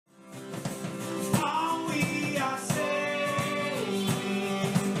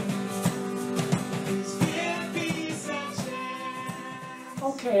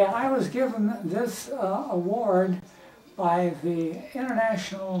Okay, I was given this award by the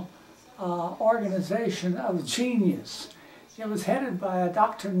International Organization of Genius. It was headed by a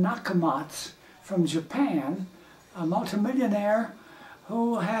Dr. Nakamatsu from Japan, a multimillionaire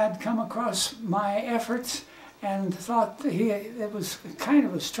who had come across my efforts and thought it was kind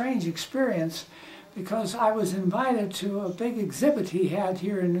of a strange experience because I was invited to a big exhibit he had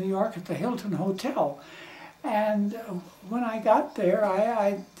here in New York at the Hilton Hotel. And when I got there,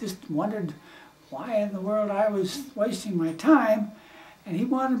 I just wondered why in the world I was wasting my time, and he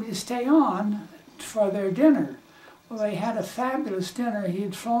wanted me to stay on for their dinner. Well, they had a fabulous dinner. He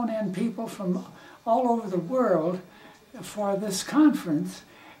had flown in people from all over the world for this conference,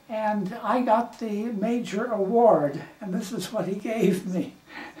 and I got the major award, and this is what he gave me.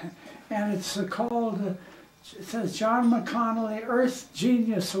 And it's called, it says John McConnell Earth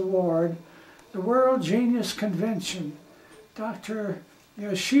Genius Award, the World Genius Convention, Dr.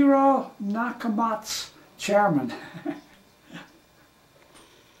 Yoshiro Nakamatsu, Chairman.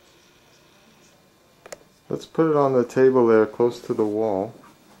 Let's put it on the table there close to the wall.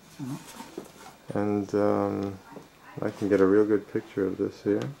 And I can get a real good picture of this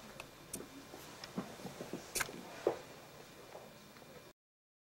here.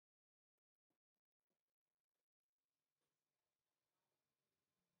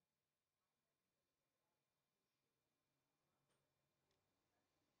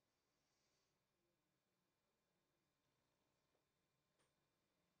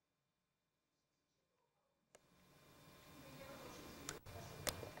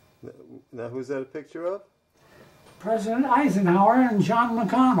 Now, who's that a picture of? President Eisenhower and John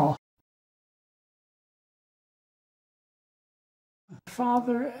McConnell.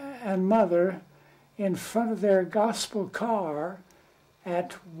 Father and mother in front of their gospel car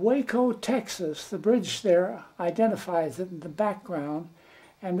at Waco, Texas. The bridge there identifies it in the background.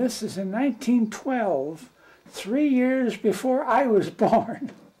 And this is in 1912, 3 years before I was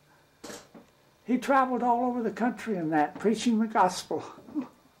born. He traveled all over the country in that, preaching the gospel.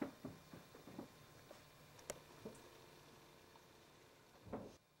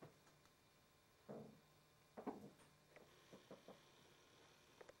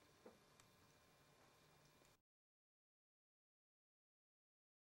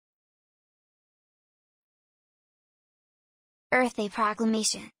 Earth Day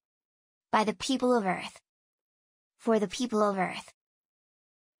Proclamation. By the people of Earth. For the people of Earth.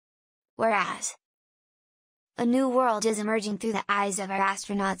 Whereas a new world is emerging through the eyes of our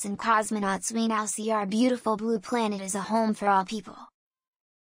astronauts and cosmonauts, we now see our beautiful blue planet as a home for all people.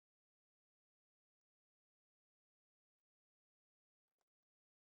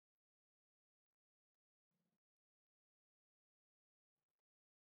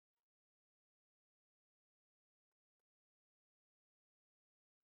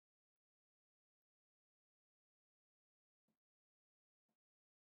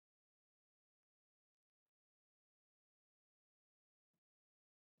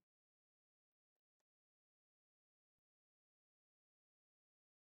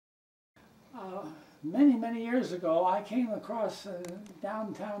 Many years ago, I came across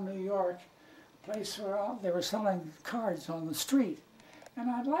downtown New York, a place where they were selling cards on the street. And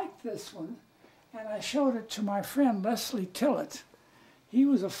I liked this one, and I showed it to my friend Leslie Tillett. He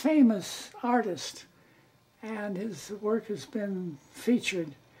was a famous artist, and his work has been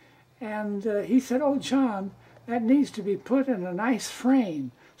featured. And he said, "Oh, John, that needs to be put in a nice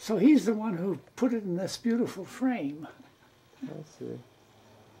frame." So he's the one who put it in this beautiful frame. I see.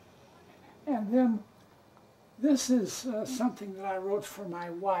 And then this is something that I wrote for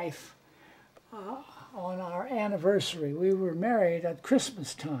my wife on our anniversary. We were married at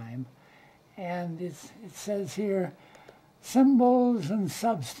Christmas time, and it says here, "Symbols and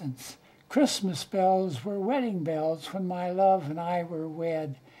substance. Christmas bells were wedding bells when my love and I were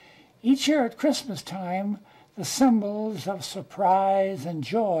wed. Each year at Christmas time, the symbols of surprise and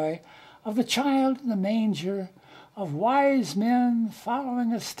joy, of the child in the manger, of wise men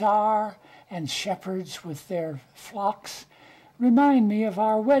following a star, and shepherds with their flocks, remind me of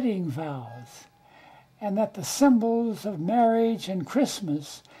our wedding vows, and that the symbols of marriage and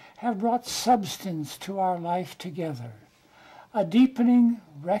Christmas have brought substance to our life together, a deepening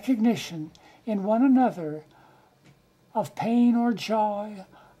recognition in one another of pain or joy,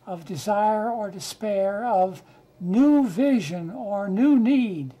 of desire or despair, of new vision or new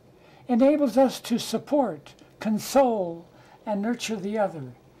need, enables us to support, console, and nurture the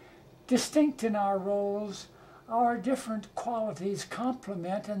other. Distinct in our roles, our different qualities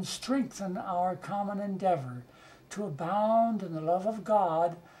complement and strengthen our common endeavor to abound in the love of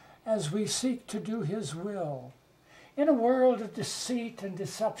God as we seek to do His will. In a world of deceit and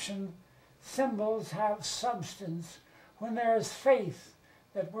deception, symbols have substance when there is faith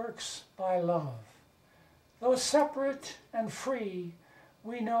that works by love. Though separate and free,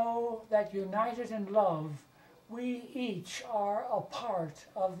 we know that united in love, we each are a part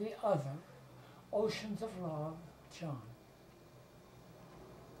of the other. Oceans of Love, John.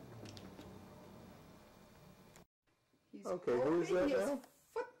 He's Okay, who is that his now?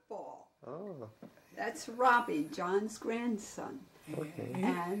 football. Oh, That's Robbie, John's grandson. okay.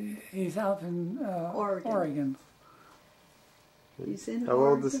 And He's out in Oregon. he's in How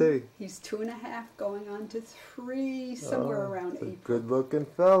old is Oregon. he? He's 2.5, going on to 3, somewhere around He's a April. good-looking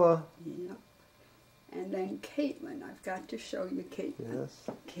fella. Yep. And then Caitlin. I've got to show you Caitlin.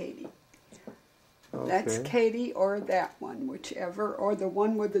 Yes. Katie. Okay. That's Katie or that one, whichever, or the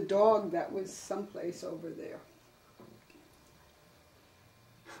one with the dog that was someplace over there.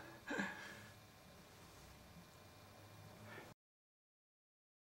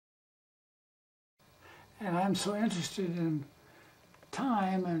 And I'm so interested in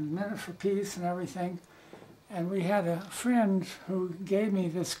time and Minute for Peace and everything. And we had a friend who gave me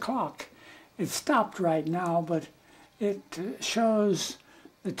this clock. It's stopped right now, but it shows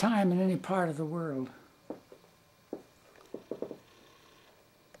the time in any part of the world. I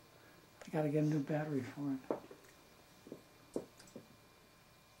got to get a new battery for it.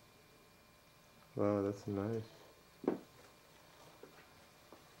 Wow, that's nice.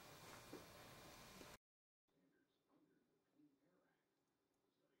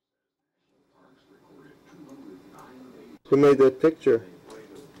 Who made that picture?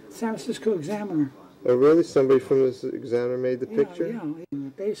 San Francisco Examiner. Oh, really? Somebody from this Examiner made the picture? Yeah, in the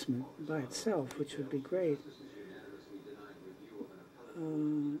basement by itself, which would be great.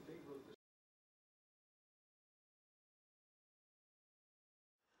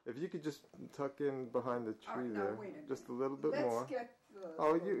 If you could just tuck in behind the tree now, there, wait a minute. just a little bit Let's more. get the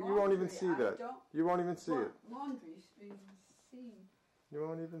Oh, you won't even laundry. see I that. don't You won't even see want it. laundry being seen. You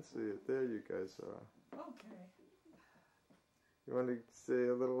won't even see it. There you guys are. Okay. You want to say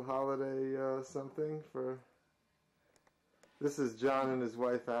a little holiday something for... This is John and his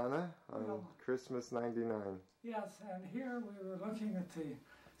wife Anna on Well, Christmas '99. yes, and here we were looking at the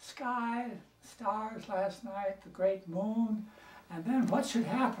sky, stars last night, the great moon, and then what should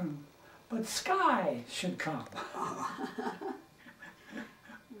happen but sky should come.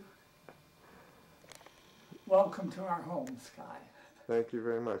 Welcome to our home, Sky. Thank you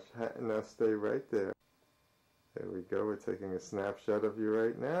very much. Now stay right there. There we go. We're taking a snapshot of you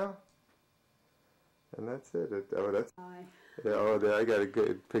right now. And that's it. Oh, that's... Bye. Yeah, oh, there, I got a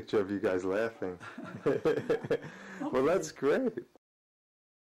good picture of you guys laughing. Well, that's great.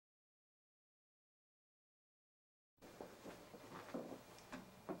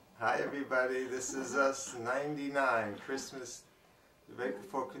 Hi, everybody. This is us, 99, Christmas, right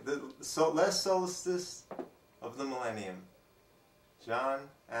before the last solstice of the millennium. John,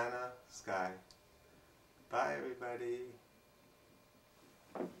 Anna, Sky. Bye, everybody.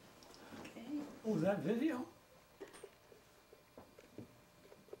 Okay. Oh, that video?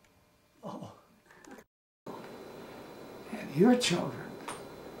 Oh. And your children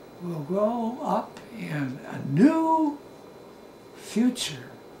will grow up in a new future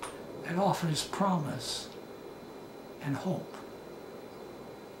that offers promise and hope.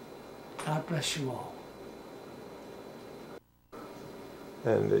 God bless you all.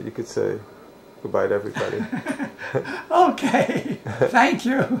 And you could say goodbye to everybody. Okay, thank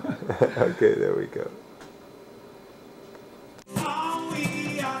you. Okay, there we go.